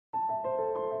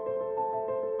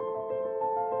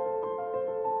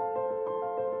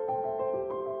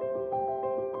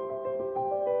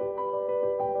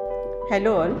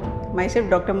Hello all, myself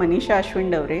Dr. Manisha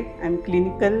Ashwin Daware. I am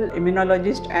clinical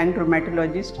immunologist and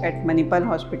rheumatologist at Manipal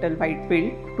Hospital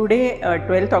Whitefield. Today,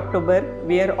 12th October,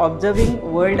 we are observing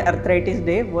World Arthritis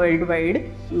Day worldwide.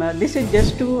 This is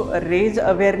just to raise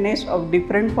awareness of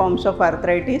different forms of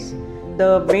arthritis.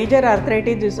 The major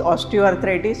arthritis is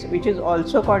osteoarthritis, which is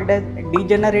also called as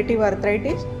degenerative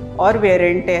arthritis or wear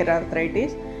and tear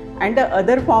arthritis. And the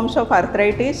other forms of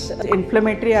arthritis,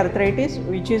 inflammatory arthritis,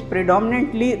 which is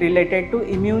predominantly related to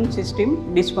immune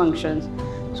system dysfunctions.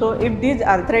 So if these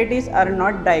arthritis are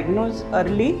not diagnosed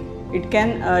early, it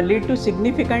can lead to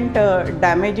significant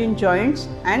damage in joints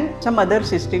and some other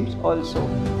systems also.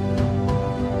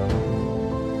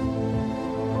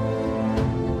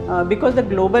 Because the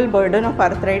global burden of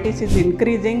arthritis is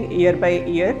increasing year by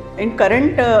year. In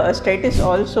current status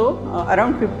also,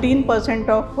 around 15%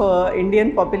 of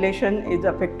Indian population is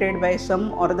affected by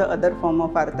some or the other form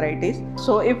of arthritis.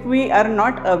 So if we are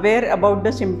not aware about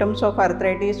the symptoms of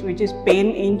arthritis, which is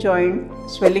pain in joint,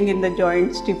 swelling in the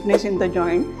joint, stiffness in the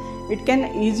joint, it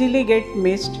can easily get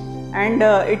missed and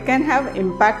it can have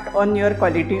impact on your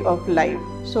quality of life.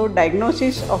 So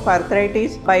diagnosis of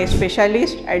arthritis by a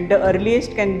specialist at the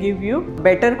earliest can give you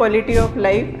better quality of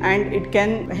life, and it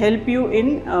can help you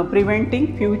in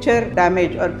preventing future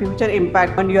damage or future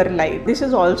impact on your life. This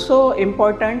is also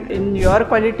important in your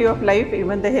quality of life.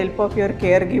 Even the help of your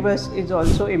caregivers is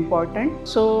also important.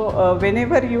 So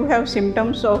whenever you have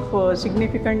symptoms of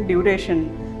significant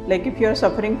duration, like if you are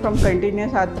suffering from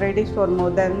continuous arthritis for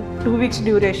more than 2 weeks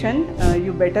duration,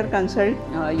 you better consult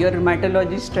your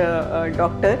rheumatologist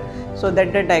doctor so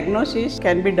that the diagnosis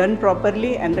can be done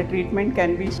properly and the treatment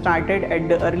can be started at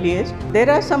the earliest. There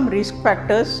are some risk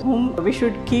factors whom we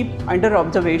should keep under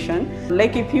observation.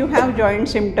 Like if you have joint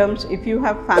symptoms, if you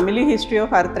have family history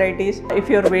of arthritis, if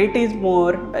your weight is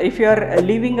more, if you are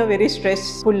living a very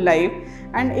stressful life,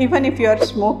 and even if you are a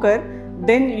smoker,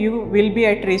 then you will be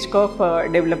at risk of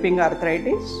developing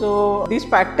arthritis. So these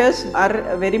factors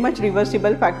are very much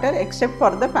reversible factor, except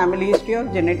for the family history or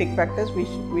genetic factors which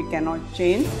we cannot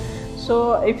change.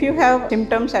 So if you have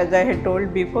symptoms, as I had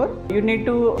told before, you need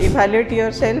to evaluate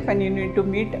yourself and you need to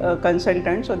meet a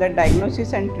consultant so that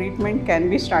diagnosis and treatment can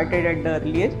be started at the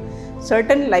earliest.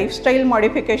 Certain lifestyle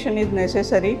modification is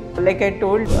necessary, like I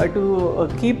told, to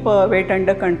keep weight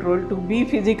under control, to be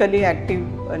physically active,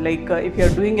 like if you are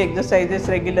doing exercises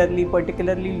regularly,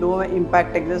 particularly low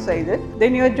impact exercises,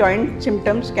 then your joint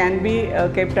symptoms can be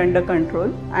kept under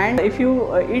control. And if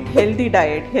you eat healthy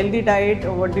diet,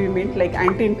 what do you mean? Like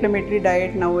anti-inflammatory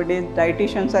diet, nowadays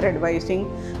dietitians are advising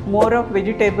more of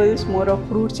vegetables, more of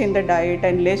fruits in the diet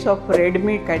and less of red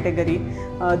meat category.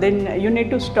 Then you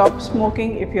need to stop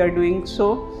smoking if you are doing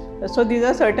so. So these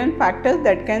are certain factors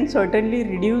that can certainly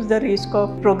reduce the risk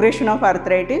of progression of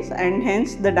arthritis, and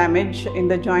hence the damage in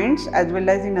the joints as well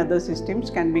as in other systems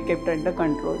can be kept under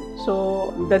control.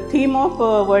 So the theme of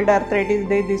World Arthritis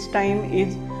Day this time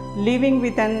is living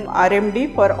with an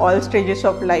RMD for all stages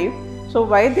of life. So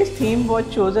why this theme was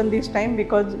chosen this time?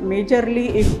 Because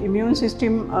majorly if immune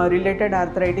system related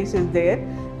arthritis is there,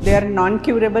 they are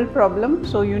non-curable problem,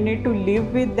 so you need to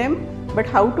live with them. But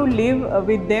how to live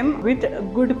with them with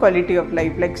good quality of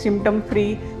life, like symptom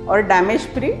free or damage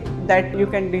free, that you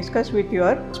can discuss with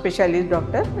your specialist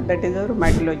doctor, that is a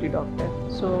rheumatology doctor.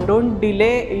 So don't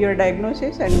delay your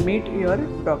diagnosis and meet your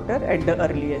doctor at the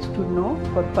earliest to know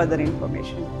for further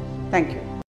information. Thank you.